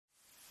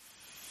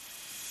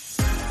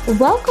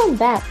Welcome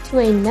back to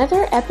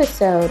another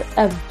episode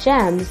of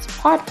GEMS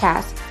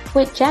podcast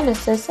with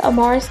Genesis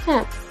Amaris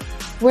Kemp,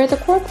 where the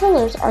core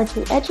pillars are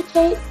to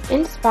educate,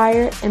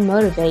 inspire, and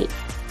motivate.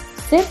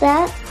 Sit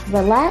back,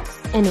 relax,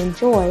 and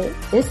enjoy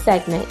this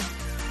segment.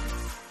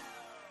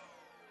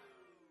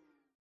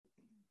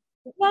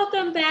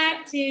 Welcome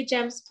back to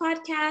GEMS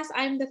podcast.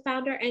 I'm the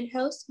founder and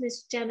host,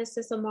 Ms.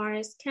 Genesis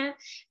Amaris Kemp,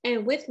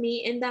 and with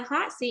me in the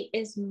hot seat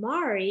is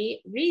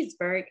Mari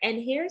Riesberg.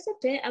 And here's a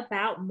bit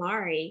about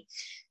Mari.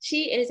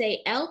 She is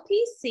a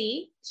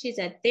LPC. She's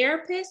a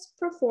therapist,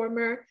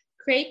 performer,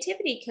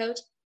 creativity coach,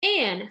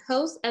 and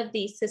host of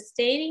the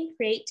Sustaining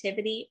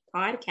Creativity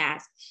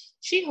podcast.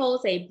 She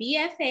holds a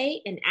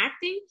BFA in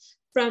acting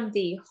from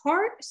the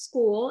Hart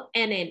School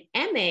and an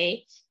MA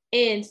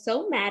in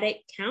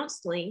somatic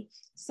counseling,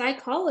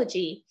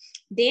 psychology,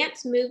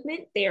 dance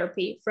movement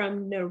therapy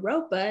from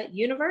Naropa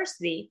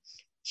University.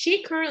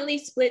 She currently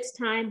splits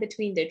time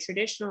between the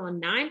traditional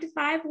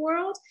 9-to-5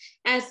 world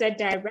as the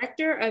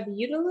Director of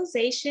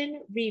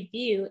Utilization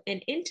Review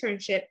and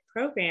Internship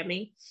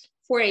Programming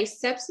for a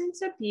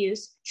substance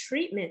abuse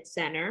treatment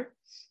center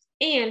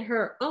and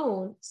her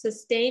own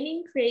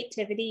Sustaining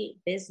Creativity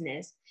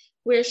business,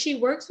 where she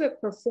works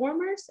with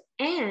performers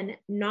and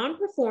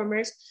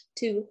non-performers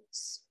to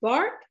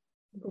spark,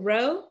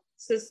 grow,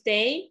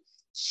 sustain,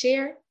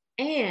 share,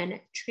 and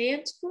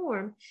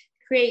transform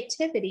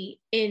creativity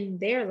in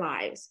their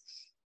lives.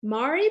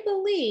 Mari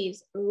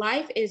believes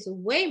life is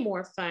way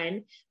more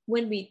fun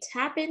when we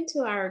tap into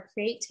our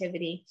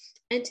creativity.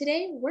 And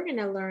today we're going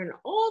to learn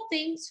all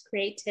things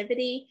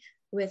creativity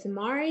with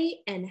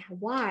Mari and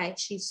why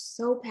she's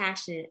so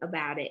passionate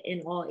about it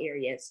in all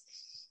areas.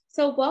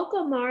 So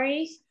welcome,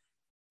 Mari.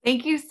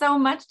 Thank you so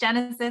much,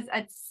 Genesis.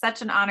 It's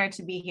such an honor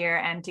to be here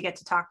and to get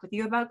to talk with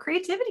you about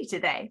creativity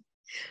today.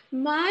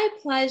 My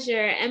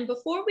pleasure. And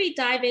before we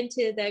dive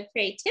into the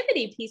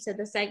creativity piece of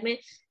the segment,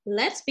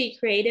 let's be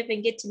creative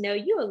and get to know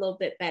you a little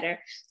bit better.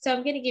 So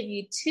I'm going to give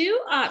you two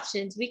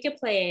options. We could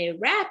play a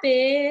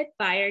rapid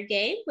fire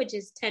game, which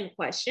is 10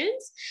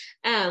 questions,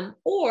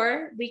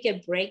 or we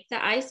could break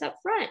the ice up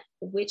front.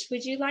 Which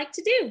would you like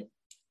to do?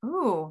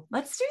 Ooh,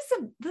 let's do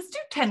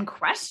 10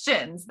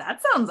 questions.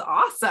 That sounds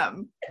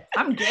awesome.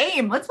 I'm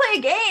game. Let's play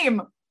a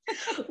game.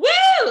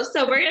 Woo!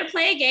 So we're going to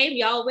play a game,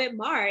 y'all, with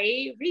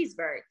Mari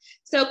Riesberg.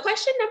 So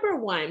question number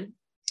 1,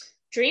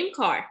 dream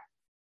car.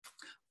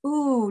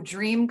 Ooh,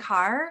 dream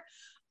car.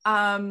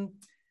 Like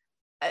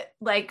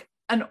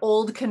an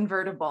old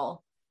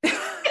convertible.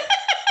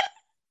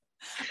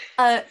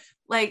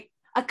 Like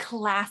a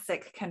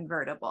classic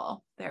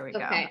convertible. There we go.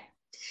 Okay.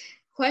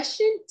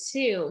 Question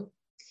 2.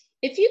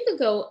 If you could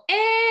go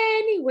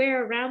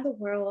anywhere around the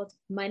world,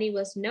 money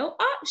was no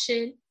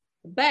option,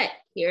 but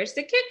here's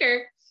the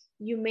kicker.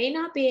 You may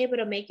not be able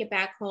to make it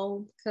back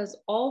home because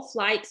all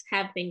flights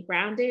have been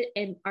grounded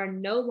and are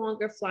no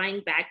longer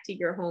flying back to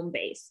your home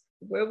base.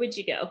 Where would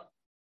you go?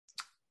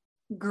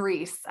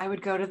 Greece. I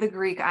would go to the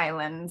Greek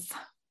islands.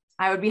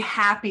 I would be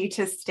happy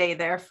to stay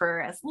there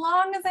for as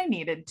long as I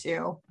needed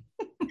to.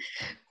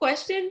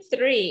 Question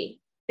 3,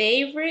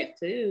 favorite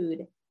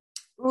food.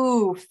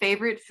 Ooh,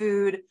 favorite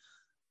food.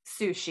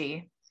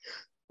 Sushi.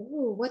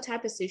 Ooh, what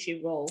type of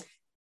sushi roll?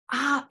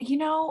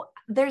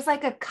 There's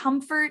like a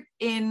comfort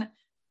in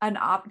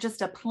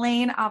just a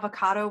plain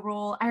avocado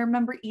roll. I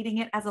remember eating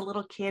it as a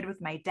little kid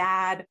with my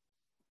dad,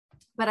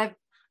 but I've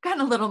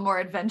gotten a little more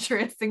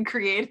adventurous and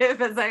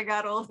creative as I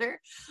got older.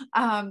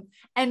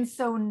 And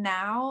so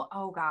now,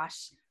 oh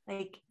gosh,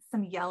 like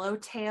some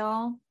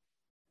yellowtail.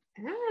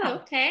 Oh,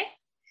 okay.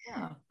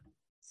 Yeah.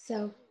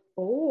 So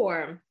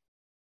 4.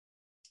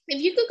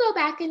 If you could go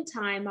back in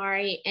time,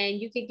 Mari, and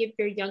you could give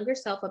your younger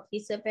self a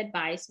piece of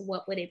advice,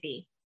 what would it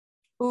be?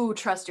 Ooh,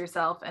 trust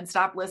yourself and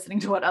stop listening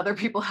to what other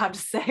people have to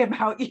say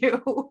about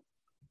you.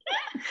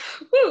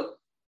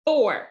 Woo.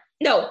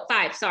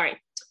 5,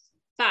 sorry.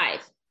 5.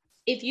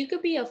 If you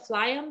could be a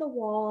fly on the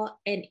wall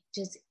and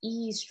just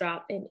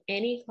eavesdrop in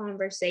any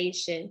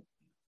conversation,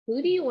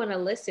 who do you want to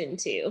listen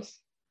to?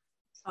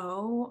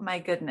 Oh my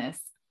goodness.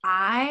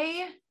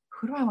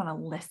 Who do I want to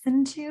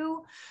listen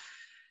to?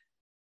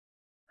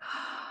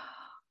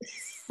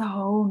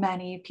 So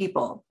many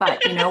people,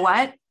 but you know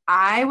what?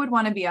 I would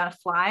want to be a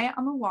fly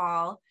on the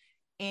wall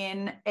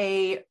in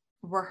a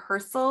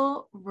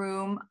rehearsal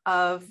room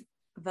of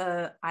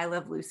the I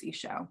Love Lucy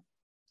show.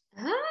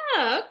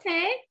 Ah,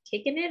 okay.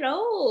 Kicking it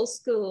old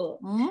school.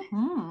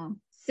 Mm-hmm.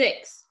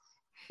 6,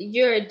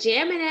 you're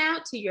jamming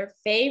out to your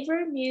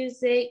favorite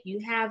music. You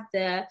have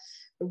the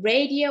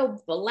radio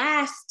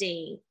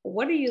blasting.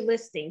 What are you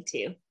listening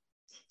to?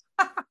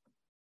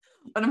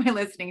 What am I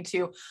listening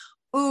to?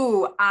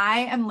 Ooh,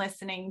 I am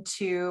listening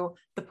to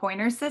the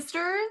Pointer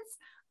Sisters.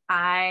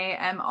 I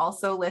am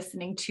also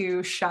listening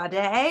to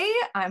Sade.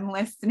 I'm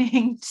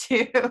listening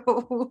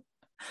to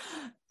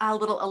a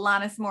little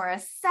Alanis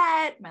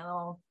Morissette, my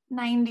little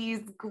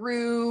 90s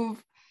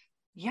groove.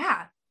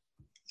 Yeah.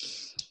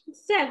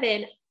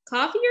 7,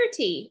 coffee or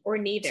tea or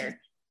neither?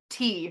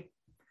 Tea.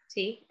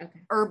 Tea?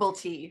 Okay. Herbal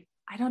tea.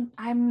 I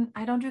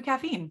don't do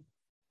caffeine.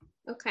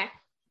 Okay,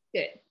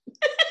 good.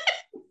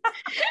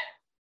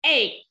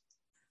 8.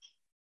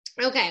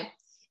 Okay.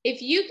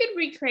 If you could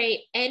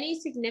recreate any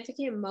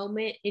significant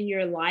moment in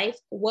your life,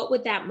 what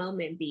would that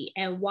moment be?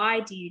 And why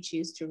do you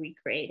choose to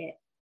recreate it?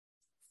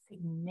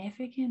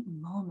 Significant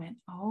moment.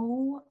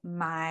 Oh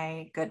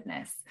my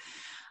goodness.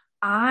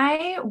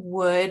 I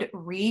would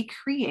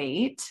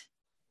recreate.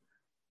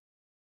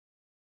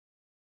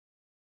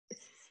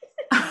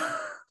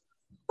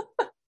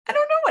 I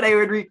don't know what I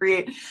would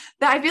recreate.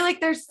 I feel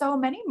like there's so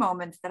many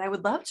moments that I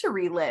would love to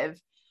relive.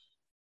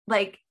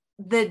 Like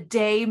the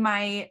day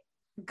my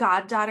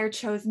goddaughter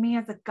chose me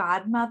as a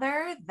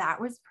godmother, that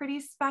was pretty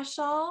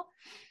special.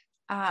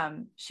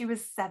 She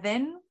was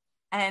 7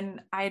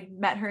 and I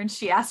met her and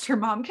she asked her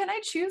mom, "Can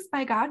I choose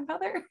my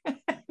godmother?"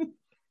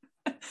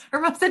 Her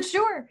mom said,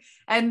 "Sure."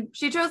 And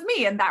she chose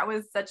me. And that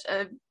was such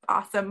an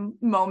awesome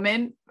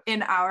moment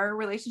in our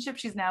relationship.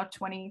 She's now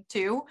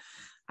 22.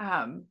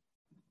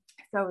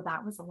 So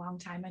that was a long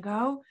time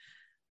ago.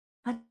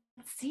 Let's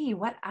see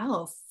what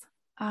else.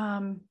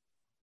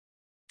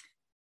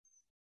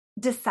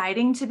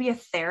 Deciding to be a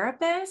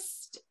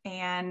therapist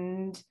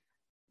and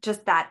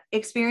just that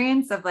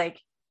experience of like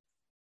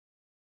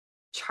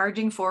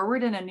charging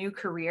forward in a new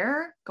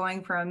career,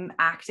 going from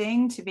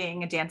acting to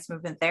being a dance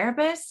movement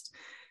therapist,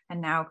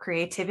 and now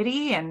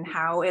creativity and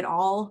how it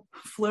all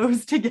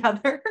flows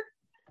together.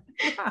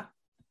 Yeah.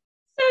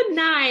 So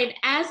 9,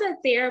 as a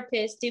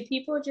therapist, do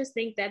people just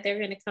think that they're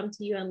going to come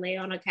to you and lay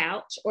on a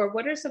couch? Or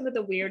what are some of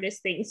the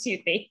weirdest things you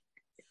think?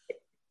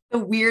 The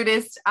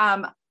weirdest,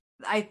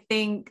 I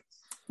think,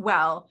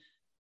 well,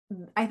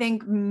 I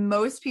think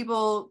many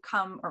people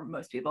come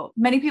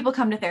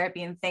to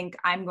therapy and think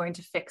I'm going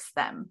to fix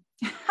them.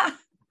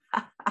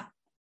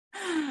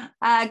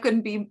 I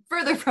couldn't be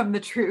further from the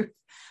truth.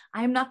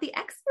 I am not the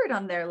expert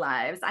on their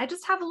lives. I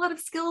just have a lot of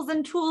skills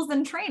and tools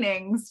and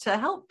trainings to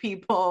help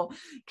people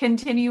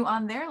continue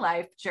on their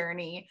life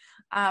journey.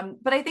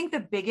 But I think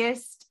the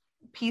biggest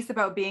piece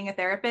about being a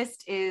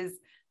therapist is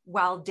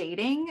while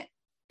dating,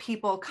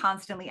 people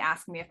constantly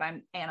ask me if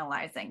I'm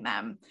analyzing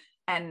them.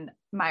 And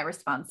my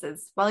response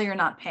is, well, you're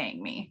not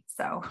paying me.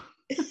 So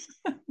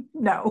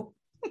no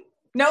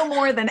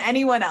more than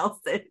anyone else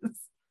is.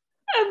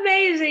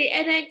 Amazing.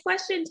 And then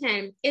question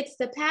 10, it's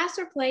the pass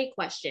or play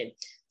question.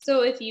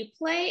 So if you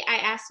play, I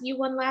ask you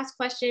one last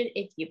question.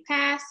 If you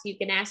pass, you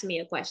can ask me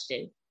a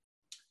question.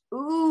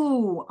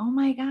 Ooh, oh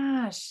my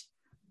gosh.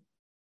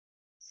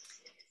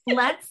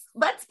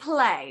 Let's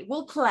play.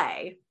 We'll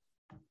play.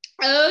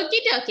 Okie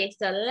dokie.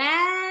 So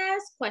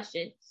last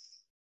question.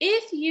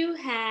 If you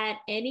had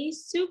any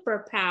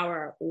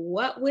superpower,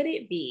 what would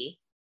it be?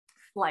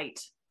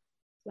 Flight.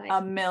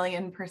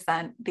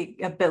 1,000,000% the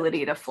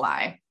ability to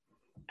fly.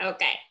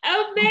 Okay,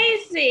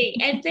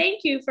 amazing. And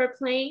thank you for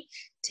playing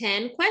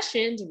 10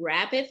 questions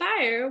rapid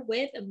fire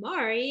with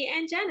Mari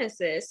and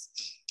Genesis.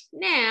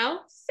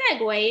 Now,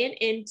 segueing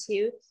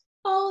into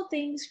all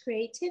things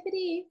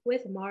creativity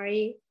with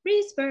Mari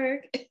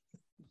Riesberg.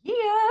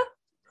 Yeah.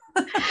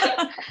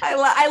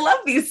 I love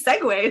these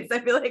segues. I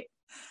feel like,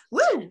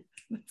 woo,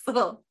 it's a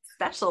little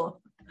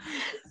special.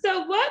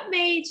 So what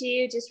made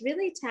you just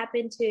really tap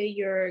into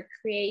your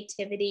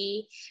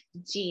creativity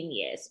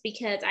genius?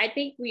 Because I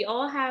think we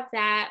all have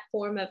that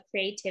form of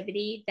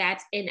creativity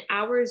that's in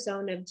our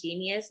zone of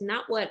genius,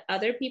 not what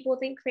other people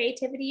think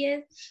creativity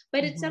is,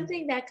 but it's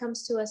something that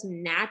comes to us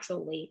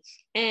naturally.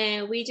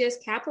 And we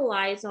just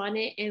capitalize on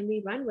it and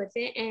we run with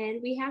it and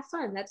we have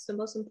fun. That's the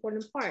most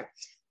important part.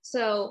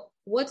 So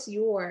what's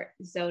your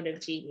zone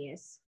of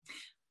genius?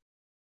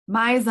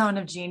 My zone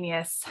of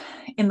genius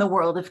in the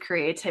world of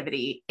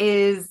creativity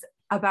is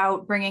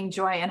about bringing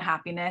joy and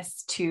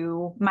happiness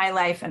to my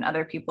life and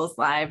other people's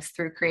lives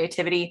through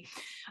creativity.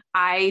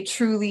 I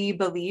truly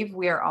believe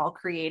we are all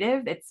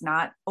creative. It's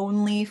not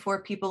only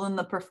for people in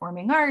the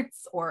performing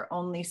arts or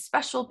only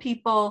special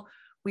people.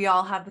 We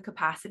all have the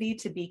capacity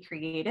to be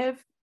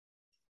creative.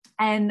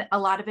 And a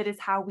lot of it is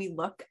how we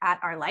look at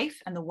our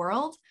life and the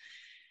world.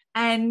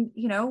 And,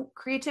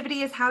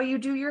 creativity is how you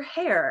do your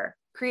hair.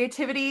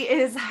 Creativity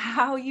is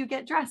how you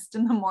get dressed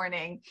in the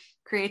morning.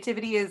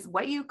 Creativity is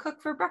what you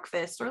cook for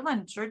breakfast or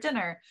lunch or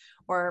dinner,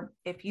 or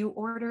if you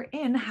order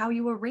in, how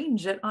you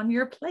arrange it on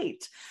your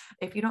plate,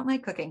 if you don't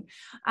like cooking.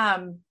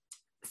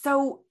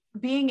 So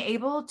being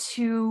able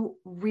to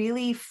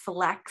really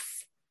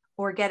flex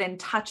or get in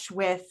touch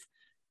with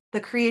the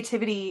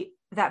creativity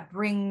that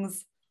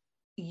brings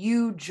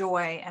you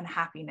joy and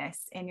happiness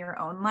in your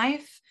own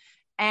life.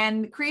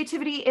 And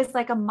creativity is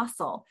like a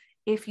muscle.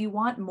 If you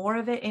want more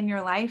of it in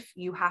your life,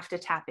 you have to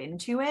tap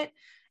into it.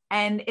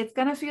 And it's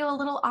going to feel a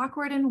little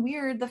awkward and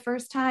weird the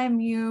first time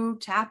you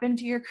tap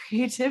into your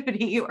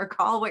creativity or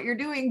call what you're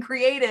doing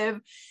creative,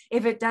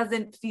 if it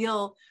doesn't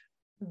feel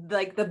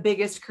like the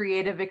biggest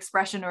creative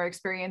expression or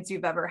experience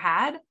you've ever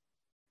had.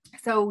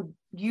 So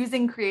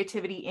using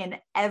creativity in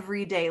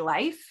everyday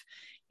life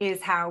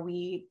is how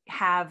we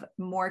have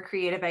more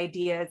creative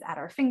ideas at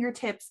our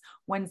fingertips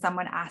when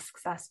someone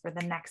asks us for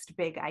the next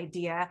big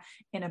idea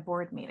in a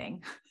board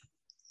meeting.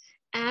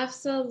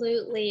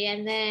 Absolutely.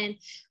 And then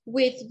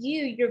with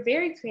you, you're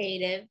very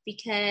creative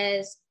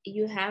because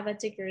you have a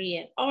degree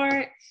in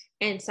art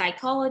and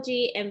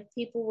psychology, and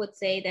people would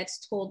say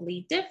that's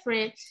totally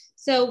different.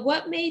 So,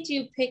 what made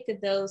you pick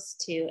those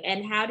two,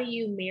 and how do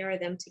you mirror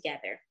them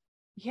together?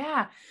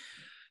 Yeah.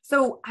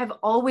 So I've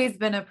always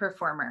been a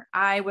performer.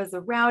 I was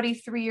a rowdy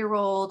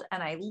 3-year-old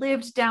and I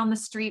lived down the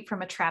street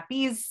from a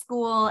trapeze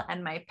school,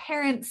 and my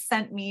parents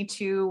sent me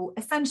to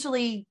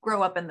essentially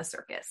grow up in the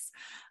circus.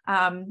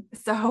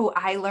 So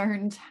I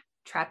learned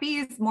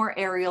trapeze, more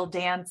aerial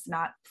dance,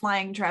 not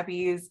flying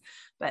trapeze,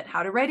 but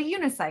how to ride a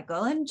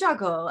unicycle and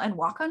juggle and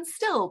walk on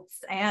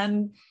stilts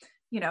and,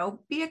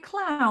 be a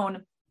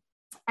clown.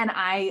 And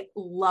I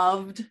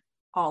loved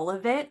all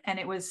of it. And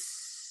it was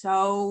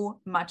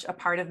so much a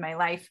part of my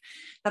life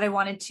that I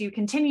wanted to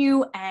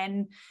continue.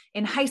 And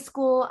in high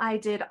school, I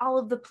did all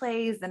of the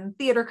plays and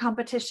theater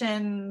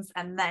competitions,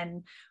 and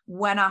then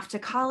went off to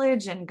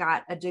college and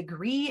got a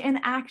degree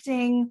in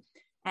acting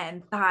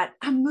and thought,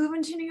 I'm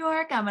moving to New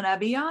York. I'm going to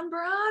be on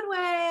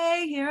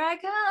Broadway. Here I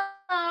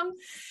come.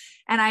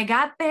 And I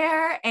got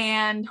there,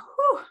 and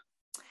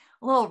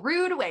a little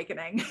rude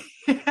awakening.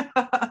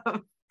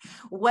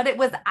 What it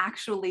was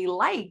actually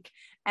like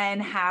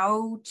and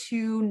how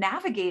to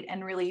navigate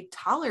and really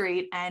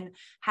tolerate and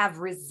have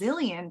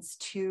resilience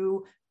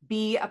to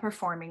be a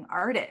performing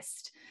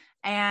artist.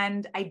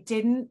 And I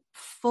didn't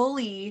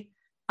fully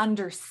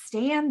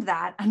understand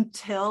that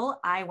until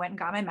I went and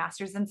got my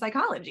master's in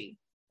psychology.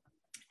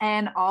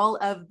 And all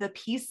of the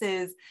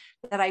pieces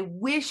that I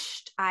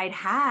wished I'd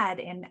had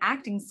in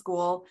acting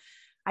school,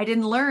 I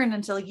didn't learn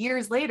until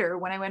years later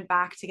when I went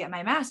back to get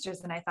my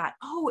master's. And I thought,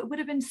 oh, it would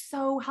have been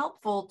so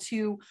helpful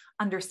to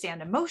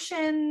understand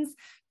emotions,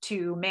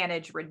 to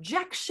manage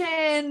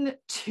rejection,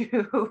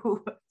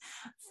 to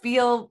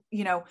feel,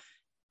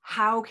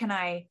 how can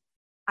I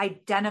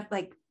identify,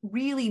 like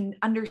really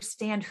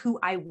understand who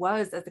I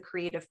was as a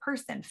creative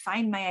person,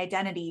 find my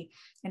identity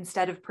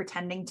instead of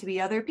pretending to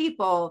be other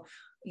people,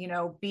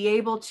 be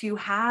able to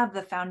have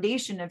the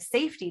foundation of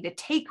safety to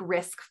take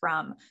risk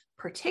from,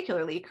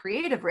 particularly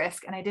creative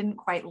risk. And I didn't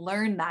quite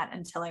learn that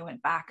until I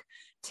went back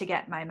to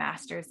get my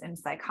master's in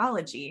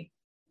psychology.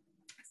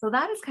 So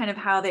that is kind of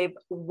how they've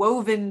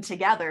woven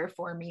together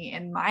for me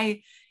in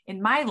my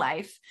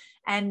life,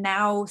 and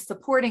now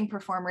supporting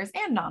performers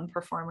and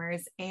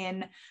non-performers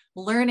in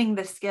learning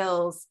the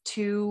skills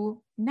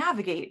to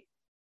navigate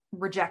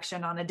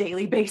rejection on a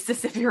daily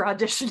basis if you're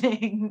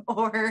auditioning,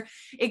 or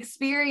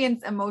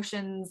experience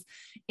emotions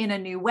in a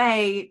new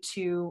way,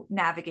 to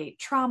navigate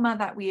trauma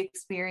that we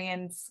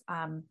experience,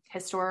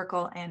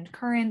 historical and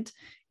current,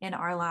 in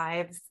our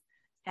lives.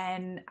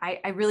 And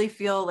I really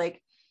feel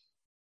like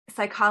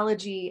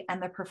psychology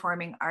and the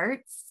performing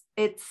arts,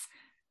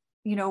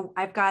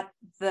 I've got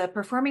the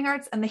performing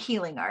arts and the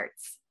healing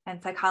arts,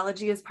 and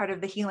psychology is part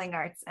of the healing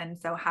arts. And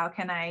so how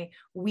can I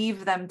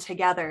weave them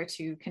together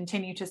to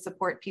continue to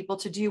support people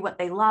to do what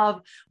they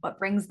love, what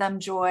brings them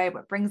joy,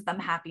 what brings them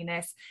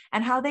happiness,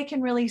 and how they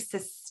can really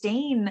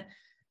sustain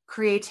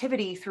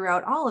creativity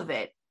throughout all of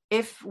it.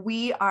 If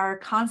we are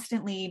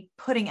constantly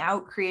putting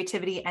out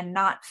creativity and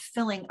not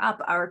filling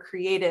up our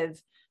creative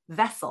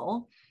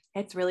vessel,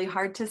 it's really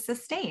hard to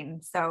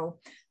sustain. So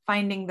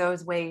finding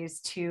those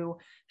ways to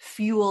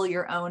fuel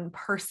your own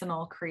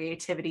personal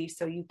creativity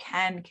so you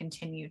can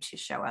continue to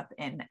show up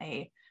in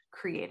a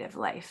creative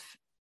life.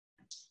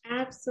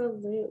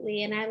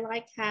 Absolutely. And I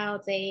like how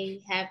they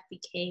have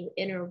become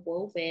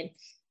interwoven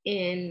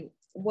in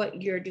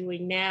what you're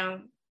doing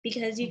now,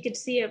 because you could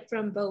see it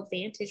from both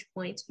vantage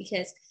points,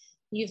 because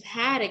you've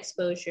had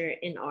exposure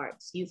in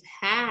arts, you've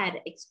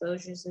had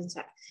exposures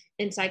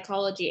in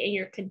psychology, and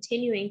you're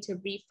continuing to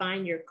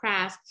refine your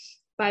craft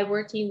by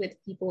working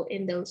with people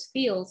in those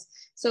fields.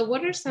 So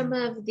what are some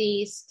of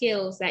the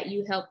skills that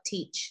you help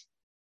teach?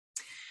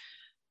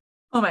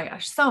 Oh my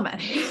gosh, so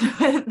many.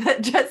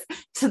 Just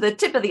to the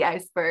tip of the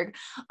iceberg.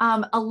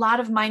 A lot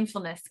of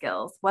mindfulness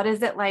skills. What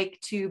is it like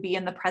to be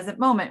in the present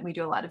moment? We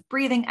do a lot of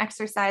breathing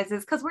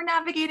exercises because we're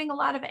navigating a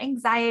lot of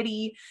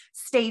anxiety,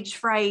 stage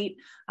fright,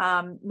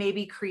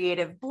 maybe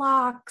creative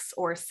blocks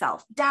or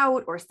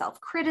self-doubt or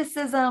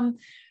self-criticism.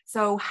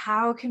 So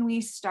how can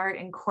we start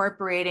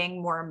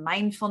incorporating more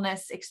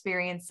mindfulness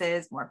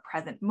experiences, more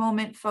present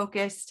moment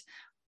focused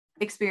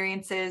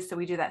experiences? So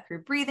we do that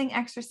through breathing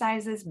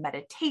exercises,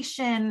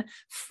 meditation,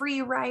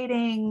 free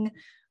writing.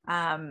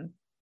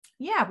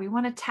 We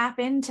want to tap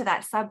into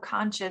that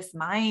subconscious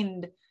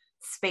mind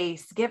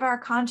space, give our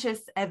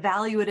conscious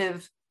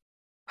evaluative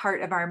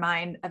part of our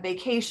mind a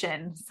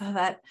vacation so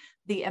that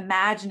the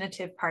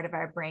imaginative part of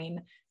our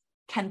brain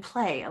can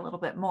play a little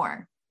bit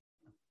more.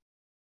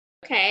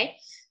 Okay.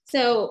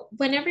 So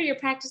whenever you're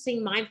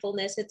practicing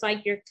mindfulness, it's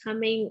like you're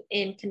coming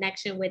in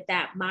connection with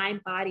that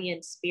mind, body,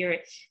 and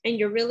spirit, and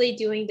you're really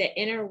doing the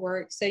inner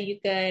work so you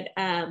could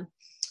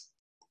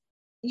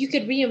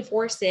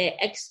reinforce it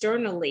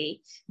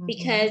externally.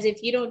 Because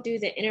if you don't do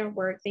the inner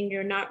work, then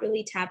you're not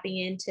really tapping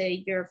into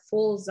your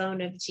full zone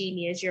of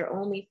genius. You're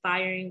only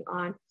firing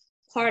on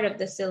part of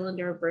the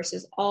cylinder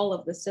versus all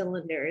of the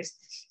cylinders.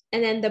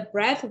 And then the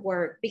breath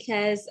work,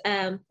 because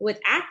with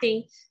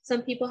acting,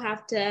 some people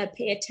have to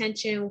pay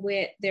attention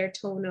with their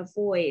tone of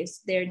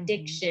voice, their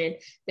diction,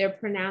 their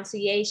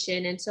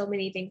pronunciation, and so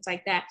many things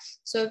like that.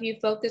 So if you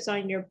focus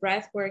on your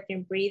breath work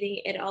and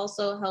breathing, it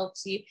also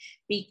helps you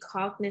be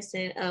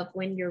cognizant of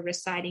when you're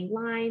reciting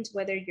lines,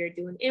 whether you're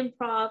doing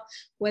improv,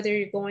 whether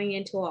you're going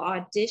into an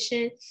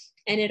audition.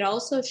 And it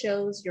also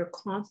shows your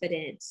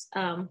confidence.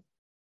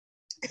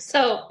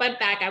 So, fun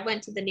fact, I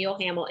went to the Neil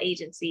Hamill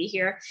agency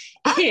here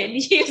in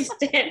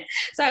Houston.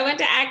 So I went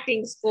to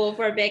acting school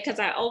for a bit because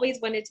I always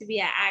wanted to be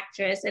an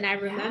actress. And I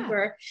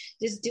remember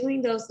just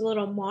doing those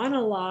little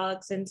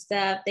monologues and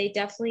stuff. They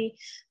definitely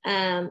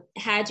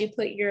had you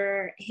put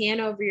your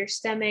hand over your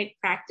stomach,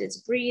 practice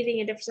breathing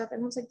and different stuff.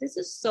 And I was like, this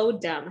is so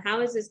dumb.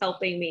 How is this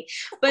helping me?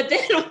 But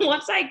then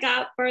once I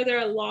got further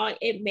along,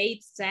 it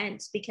made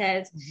sense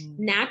because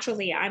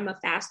naturally I'm a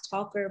fast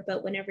talker,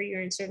 but whenever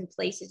you're in certain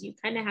places, you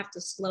kind of have to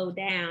slow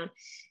down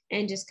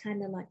and just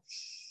kind of like,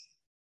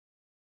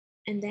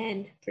 and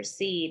then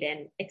proceed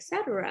and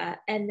etc.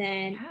 And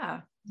then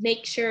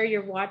make sure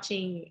you're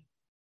watching,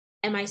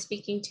 am I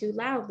speaking too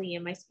loudly,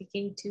 am I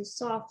speaking too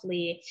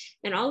softly,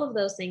 and all of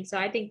those things. So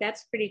I think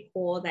that's pretty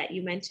cool that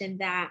you mentioned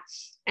that.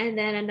 And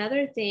then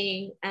another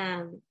thing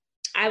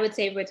I would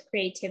say with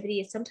creativity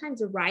is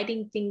sometimes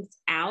writing things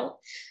out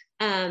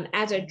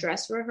as a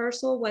dress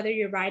rehearsal, whether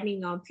you're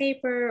writing on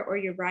paper or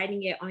you're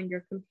writing it on your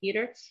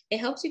computer. It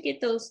helps you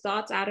get those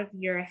thoughts out of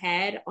your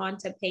head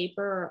onto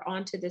paper or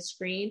onto the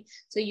screen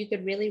so you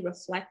could really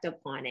reflect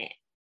upon it.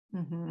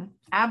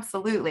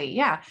 Absolutely.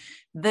 Yeah.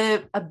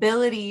 The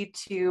ability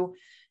to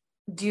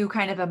do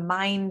kind of a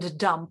mind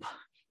dump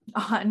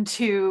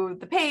onto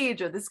the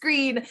page or the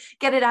screen,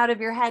 get it out of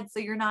your head so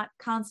you're not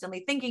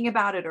constantly thinking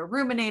about it or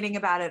ruminating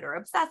about it or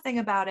obsessing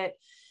about it,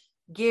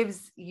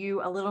 gives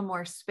you a little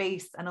more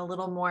space and a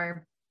little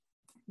more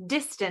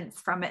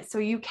distance from it. So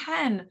you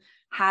can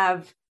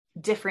have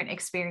different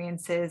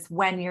experiences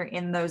when you're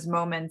in those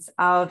moments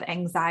of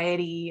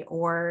anxiety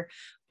or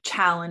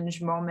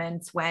challenge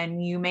moments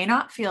when you may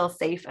not feel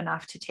safe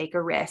enough to take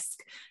a risk,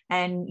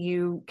 and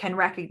you can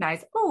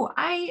recognize, oh,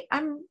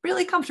 I'm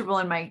really comfortable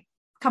in my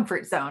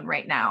comfort zone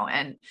right now.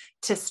 And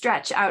to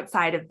stretch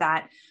outside of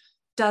that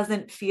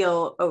doesn't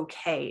feel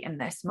okay in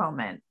this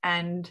moment.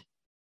 And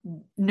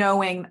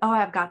knowing, oh,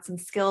 I've got some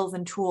skills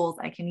and tools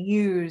I can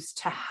use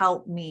to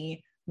help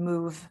me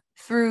move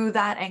through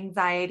that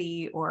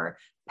anxiety or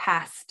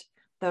past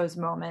those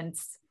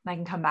moments. I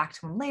can come back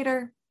to them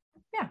later.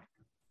 Yeah.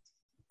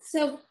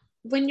 So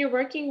when you're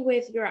working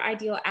with your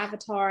ideal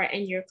avatar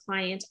and your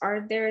clients,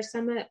 are there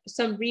some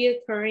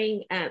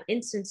reoccurring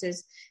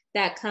instances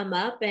that come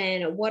up,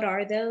 and what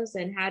are those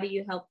and how do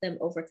you help them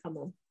overcome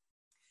them?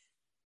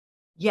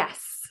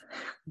 Yes,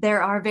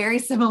 there are very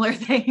similar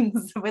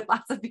things with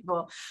lots of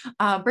people,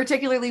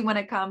 particularly when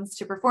it comes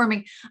to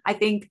performing. I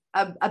think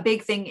a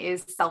big thing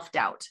is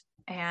self-doubt.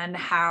 And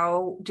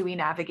how do we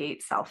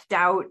navigate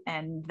self-doubt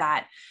and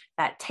that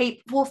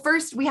tape? Well,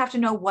 first we have to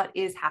know what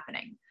is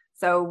happening.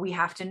 So we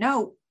have to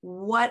know,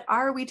 what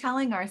are we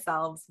telling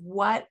ourselves?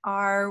 What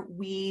are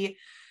we,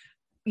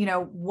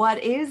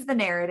 what is the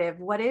narrative?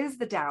 What is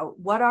the doubt?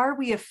 What are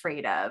we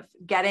afraid of?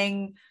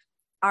 Getting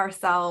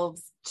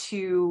ourselves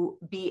to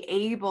be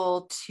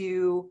able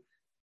to,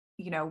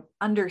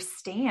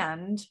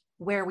 understand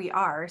where we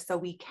are so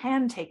we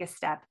can take a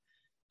step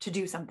to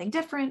do something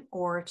different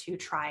or to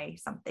try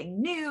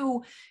something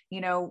new.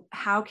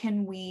 How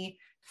can we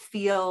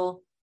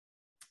feel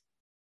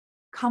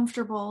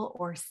comfortable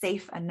or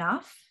safe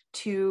enough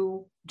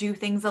to do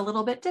things a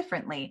little bit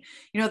differently?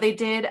 They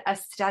did a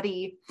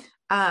study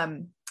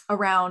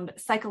around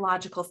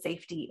psychological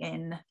safety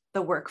in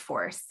the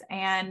workforce,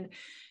 and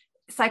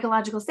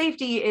psychological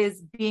safety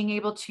is being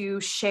able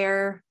to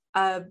share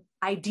an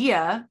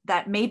idea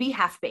that may be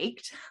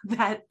half-baked,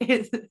 that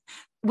is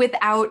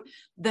without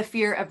the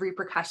fear of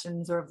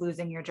repercussions or of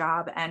losing your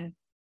job. And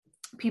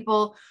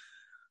people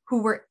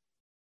who were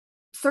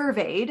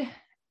surveyed,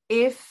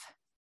 if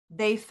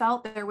they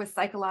felt that there was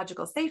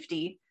psychological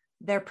safety,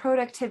 their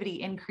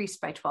productivity increased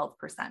by 12%.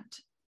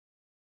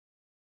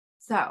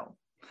 So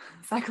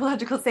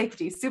psychological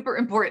safety, super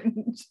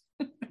important.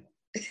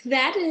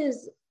 That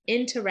is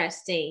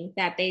interesting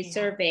that they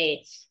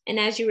surveyed. And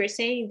as you were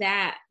saying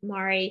that,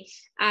 Mari,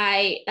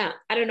 I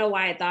don't know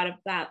why I thought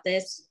about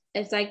this.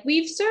 It's like,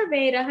 we've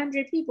surveyed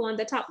 100 people and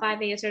the top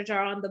 5 answers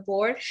are on the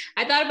board.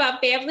 I thought about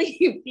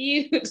Family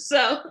Feud.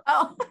 So,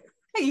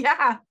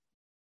 yeah.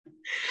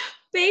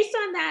 Based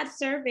on that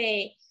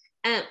survey,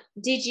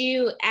 did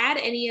you add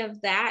any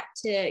of that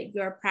to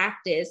your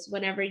practice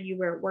whenever you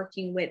were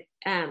working with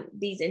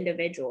these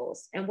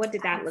individuals? And what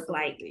did that look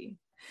like?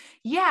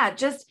 Yeah,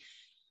 just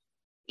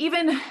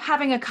even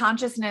having a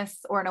consciousness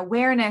or an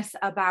awareness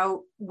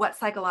about what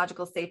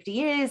psychological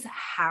safety is,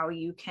 how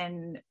you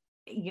can,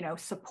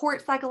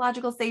 support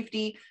psychological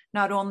safety,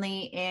 not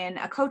only in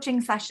a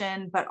coaching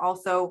session, but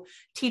also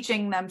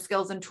teaching them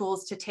skills and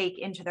tools to take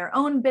into their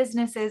own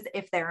businesses.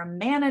 If they're a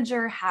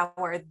manager, how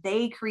are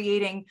they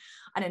creating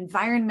an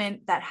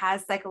environment that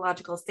has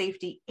psychological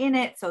safety in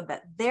it so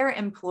that their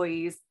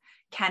employees,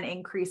 can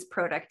increase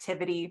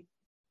productivity.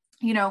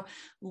 You know,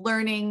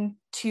 learning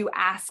to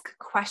ask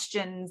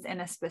questions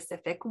in a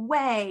specific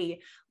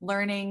way,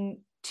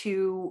 learning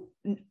to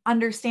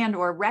understand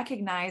or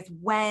recognize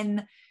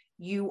when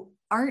you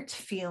aren't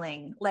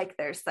feeling like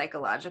there's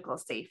psychological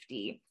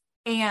safety,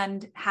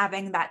 and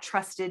having that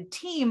trusted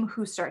team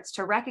who starts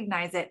to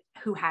recognize it,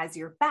 who has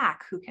your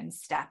back, who can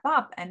step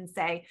up and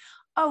say,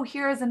 oh,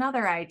 here's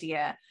another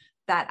idea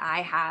that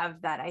I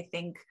have that I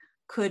think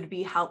could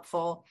be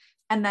helpful.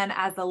 And then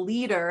as a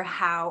leader,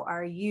 how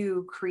are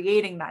you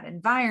creating that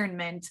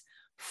environment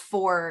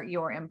for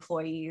your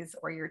employees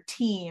or your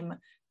team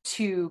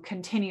to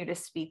continue to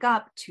speak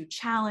up, to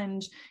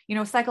challenge? You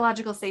know,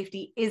 psychological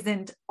safety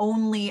isn't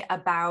only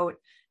about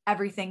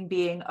everything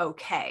being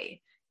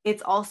okay.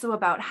 It's also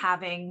about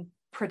having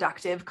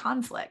productive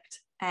conflict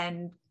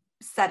and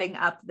setting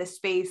up the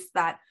space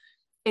that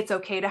it's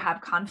okay to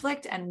have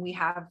conflict, and we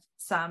have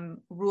some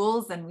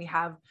rules and we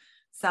have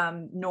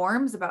some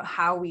norms about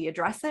how we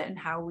address it and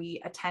how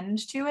we attend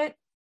to it,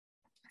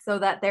 so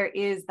that there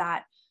is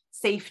that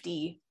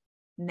safety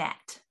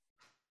net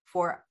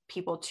for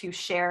people to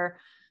share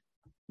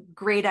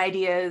great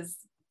ideas,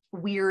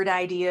 weird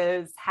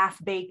ideas,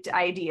 half-baked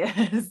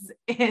ideas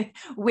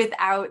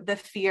without the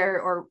fear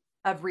or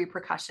of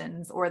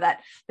repercussions, or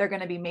that they're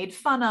going to be made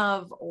fun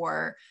of,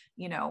 or,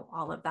 you know,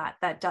 all of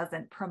that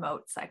doesn't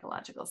promote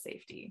psychological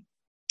safety.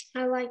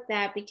 I like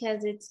that,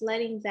 because it's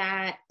letting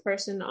that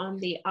person on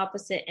the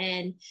opposite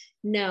end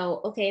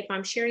know, okay, if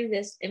I'm sharing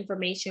this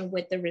information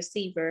with the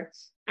receiver,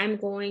 I'm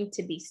going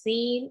to be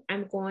seen,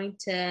 I'm going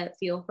to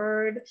feel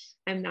heard,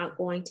 I'm not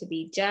going to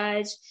be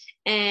judged.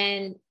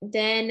 And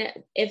then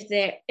if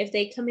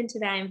they come into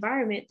that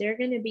environment, they're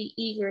going to be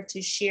eager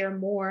to share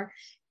more,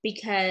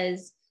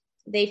 because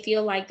they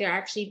feel like they're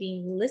actually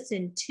being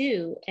listened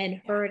to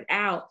and heard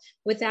out,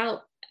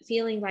 without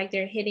feeling like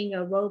they're hitting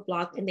a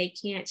roadblock and they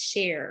can't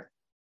share.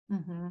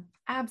 Mm-hmm.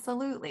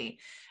 Absolutely.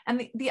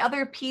 And the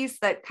other piece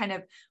that kind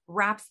of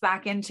wraps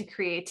back into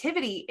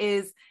creativity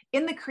is,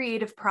 in the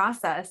creative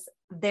process,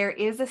 there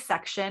is a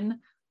section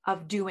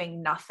of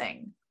doing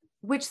nothing,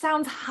 which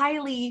sounds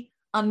highly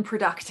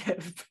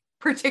unproductive,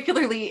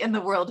 particularly in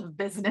the world of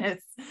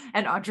business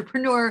and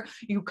entrepreneur.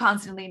 You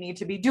constantly need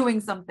to be doing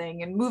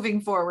something and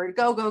moving forward,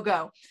 go, go,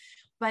 go.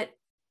 But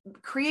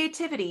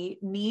creativity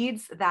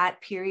needs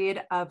that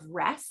period of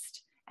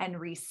rest and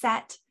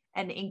reset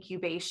and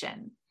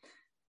incubation.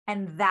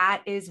 And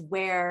that is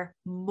where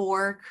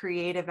more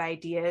creative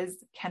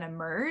ideas can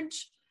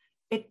emerge.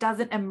 It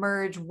doesn't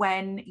emerge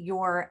when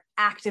you're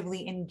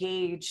actively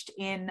engaged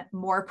in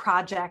more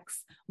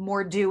projects,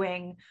 more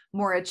doing,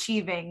 more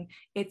achieving.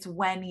 It's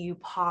when you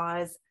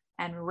pause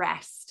and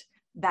rest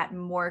that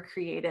more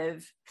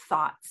creative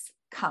thoughts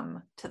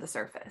come to the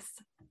surface.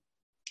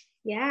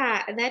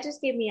 Yeah, and that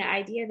just gave me an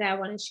idea that I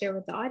want to share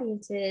with the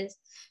audience is,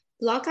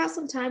 block out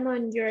some time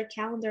on your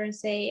calendar and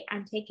say,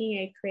 I'm taking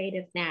a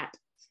creative nap,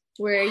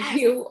 where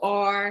you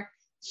are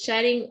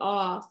shutting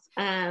off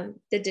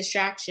the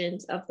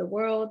distractions of the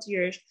world.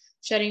 You're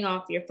shutting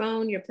off your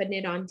phone, you're putting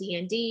it on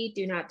DND,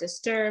 do not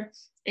disturb,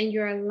 and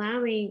you're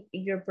allowing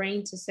your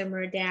brain to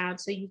simmer down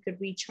so you could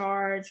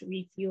recharge,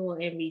 refuel,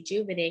 and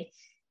rejuvenate,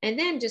 and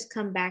then just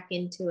come back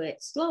into it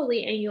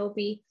slowly, and you'll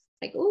be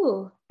like,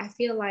 ooh, I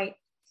feel like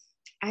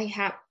I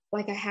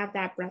have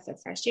that breath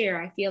of fresh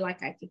air. I feel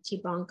like I could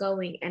keep on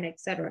going, and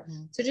etc.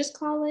 Mm-hmm. So just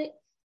call it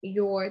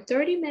your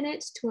 30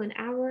 minutes to an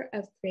hour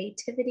of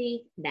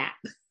creativity nap.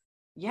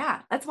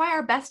 Yeah, that's why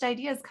our best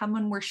ideas come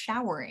when we're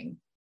showering.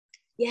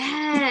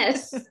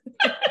 Yes.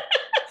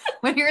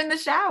 When you're in the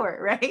shower,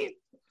 right?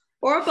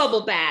 Or a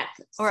bubble bath.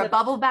 Or a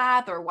bubble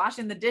bath, or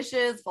washing the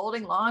dishes,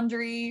 folding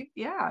laundry.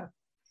 Yeah.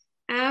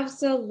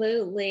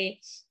 Absolutely.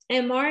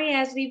 And Mari,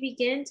 as we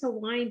begin to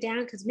wind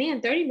down, because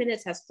man, 30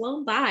 minutes has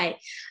flown by,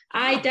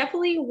 I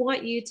definitely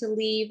want you to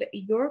leave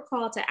your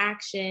call to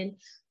action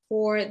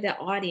for the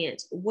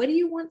audience. What do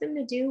you want them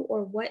to do,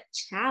 or what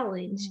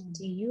challenge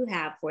do you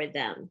have for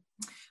them?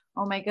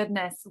 Oh my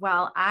goodness.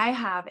 Well, I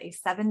have a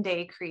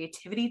 7-day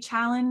creativity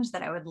challenge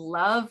that I would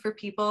love for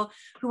people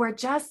who are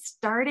just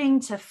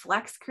starting to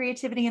flex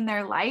creativity in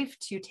their life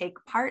to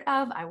take part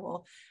of. I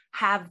will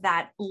have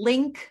that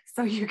link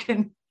so you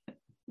can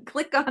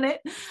click on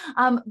it.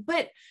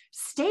 But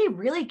stay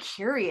really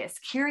curious.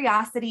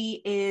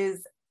 Curiosity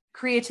is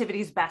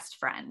creativity's best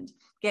friend.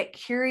 Get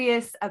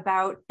curious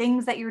about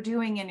things that you're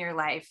doing in your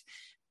life,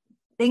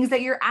 things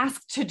that you're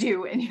asked to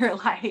do in your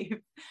life.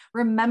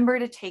 Remember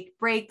to take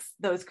breaks.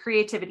 Those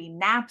creativity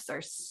naps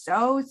are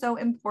so, so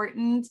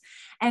important.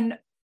 And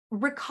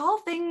recall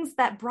things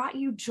that brought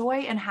you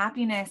joy and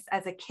happiness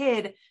as a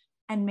kid,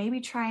 and maybe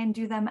try and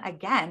do them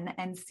again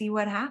and see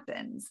what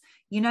happens.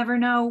 You never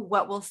know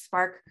what will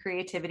spark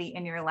creativity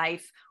in your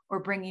life or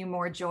bring you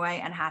more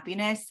joy and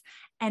happiness.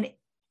 And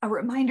a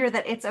reminder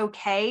that it's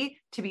okay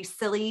to be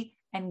silly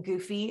and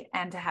goofy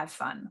and to have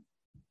fun.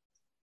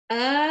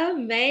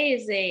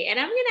 Amazing. And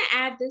I'm going to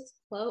add this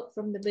quote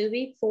from the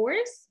movie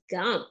Forrest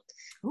Gump.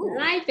 Ooh.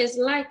 Life is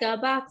like a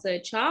box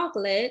of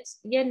chocolates.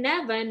 You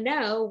never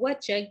know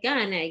what you're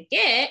gonna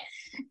get.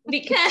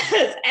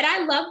 And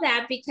I love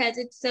that because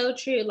it's so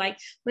true. Like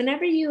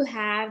whenever you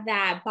have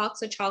that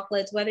box of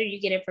chocolates, whether you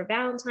get it for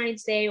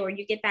Valentine's Day or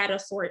you get that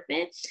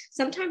assortment,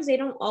 sometimes they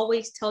don't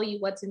always tell you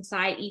what's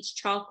inside each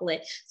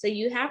chocolate. So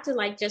you have to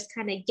like just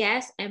kind of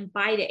guess and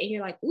bite it. And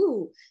you're like,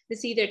 ooh,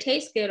 this either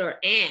tastes good or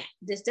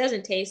this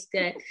doesn't taste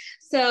good.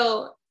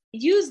 So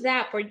use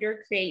that for your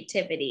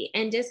creativity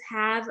and just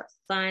have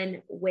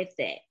fun with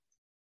it.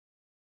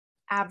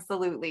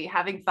 Absolutely.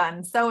 Having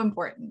fun. So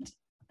important.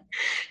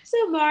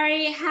 So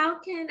Mari, how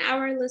can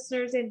our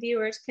listeners and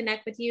viewers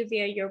connect with you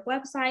via your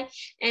website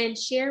and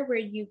share where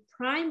you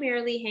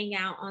primarily hang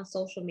out on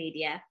social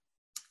media?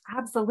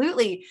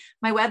 Absolutely.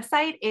 My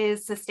website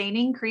is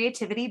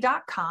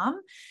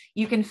sustainingcreativity.com.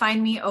 You can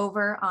find me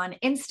over on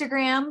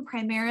Instagram,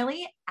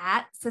 primarily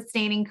at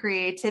Sustaining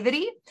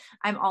Creativity.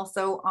 I'm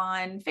also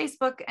on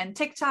Facebook and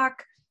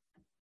TikTok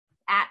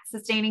at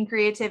Sustaining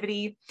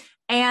Creativity.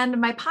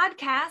 And my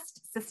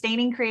podcast,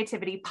 Sustaining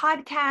Creativity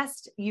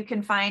Podcast, you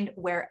can find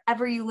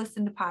wherever you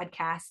listen to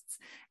podcasts.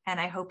 And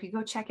I hope you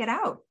go check it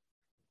out.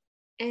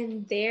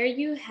 And there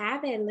you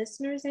have it,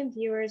 listeners and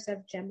viewers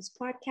of GEMS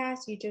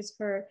Podcast. You just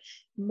heard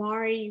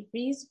Mari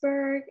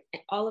Riesberg.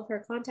 All of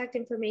her contact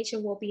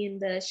information will be in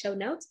the show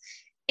notes.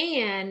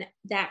 And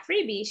that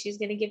freebie she's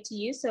going to give to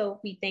you. So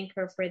we thank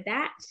her for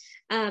that.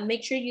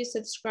 Make sure you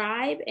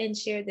subscribe and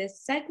share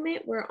this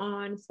segment. We're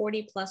on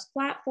 40 plus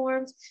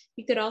platforms.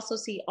 You could also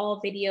see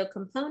all video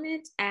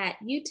components at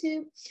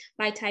YouTube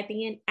by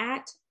typing in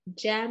at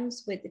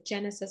GEMS with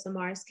Genesis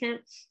Amaris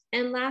Kemp.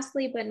 And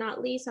lastly, but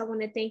not least, I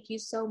want to thank you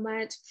so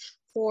much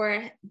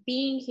for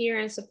being here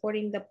and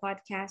supporting the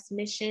podcast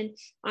mission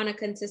on a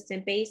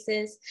consistent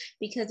basis.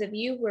 Because of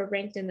you, we're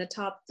ranked in the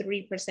top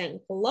 3%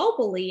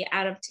 globally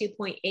out of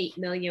 2.8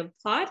 million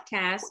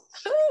podcasts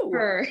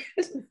per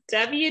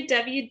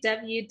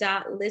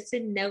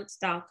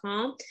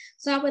www.listennotes.com.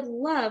 So I would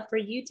love for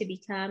you to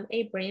become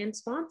a brand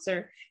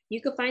sponsor.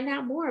 You can find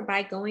out more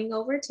by going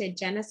over to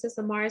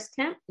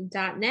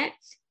genesisamarisKemp.net,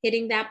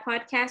 hitting that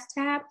podcast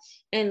tab,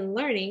 and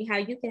learning how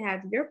you can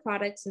have your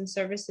products and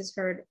services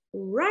heard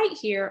right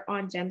here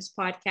on GEMS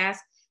Podcast,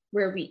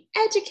 where we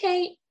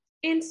educate,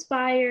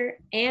 inspire,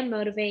 and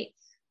motivate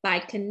by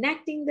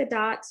connecting the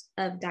dots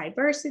of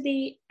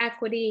diversity,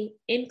 equity,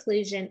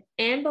 inclusion,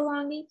 and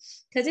belonging,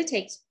 because it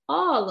takes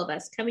all of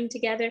us coming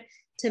together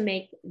to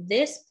make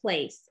this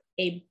place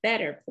a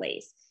better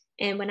place.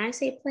 And when I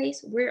say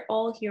place, we're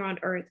all here on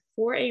earth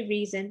for a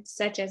reason,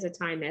 such as a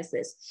time as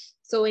this.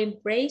 So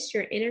embrace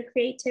your inner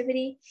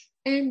creativity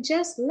and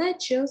just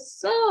let your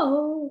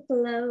soul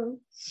flow.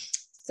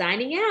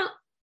 Signing out.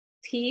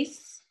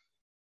 Peace,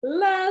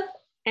 love,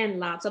 and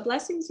lots of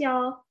blessings,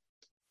 y'all.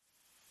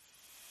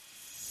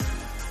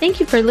 Thank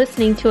you for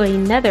listening to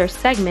another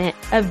segment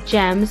of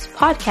GEMS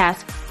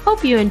Podcast.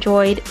 Hope you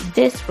enjoyed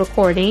this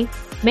recording.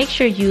 Make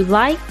sure you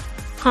like,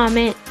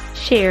 comment,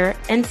 share,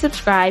 and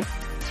subscribe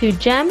to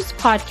GEMS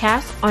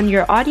Podcast on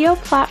your audio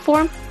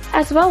platform,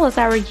 as well as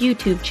our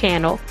YouTube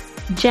channel,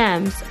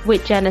 GEMS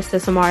with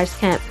Genesis Amaris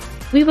Kemp.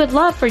 We would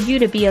love for you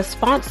to be a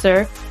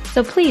sponsor,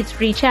 so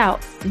please reach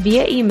out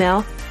via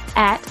email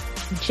at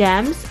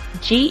GEMS,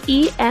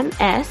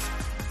 GEMS,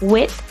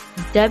 with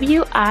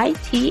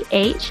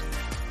WITH,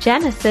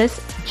 Genesis,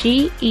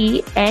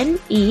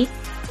 GENESIS,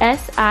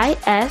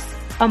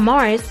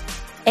 Amaris,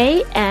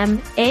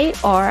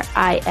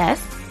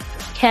 AMARIS,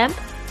 Kemp,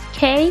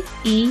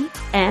 KEMP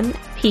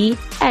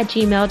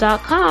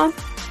 @gmail.com,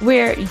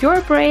 where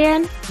your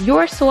brand,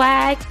 your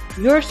swag,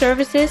 your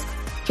services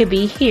could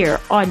be here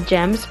on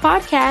GEMS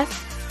Podcast.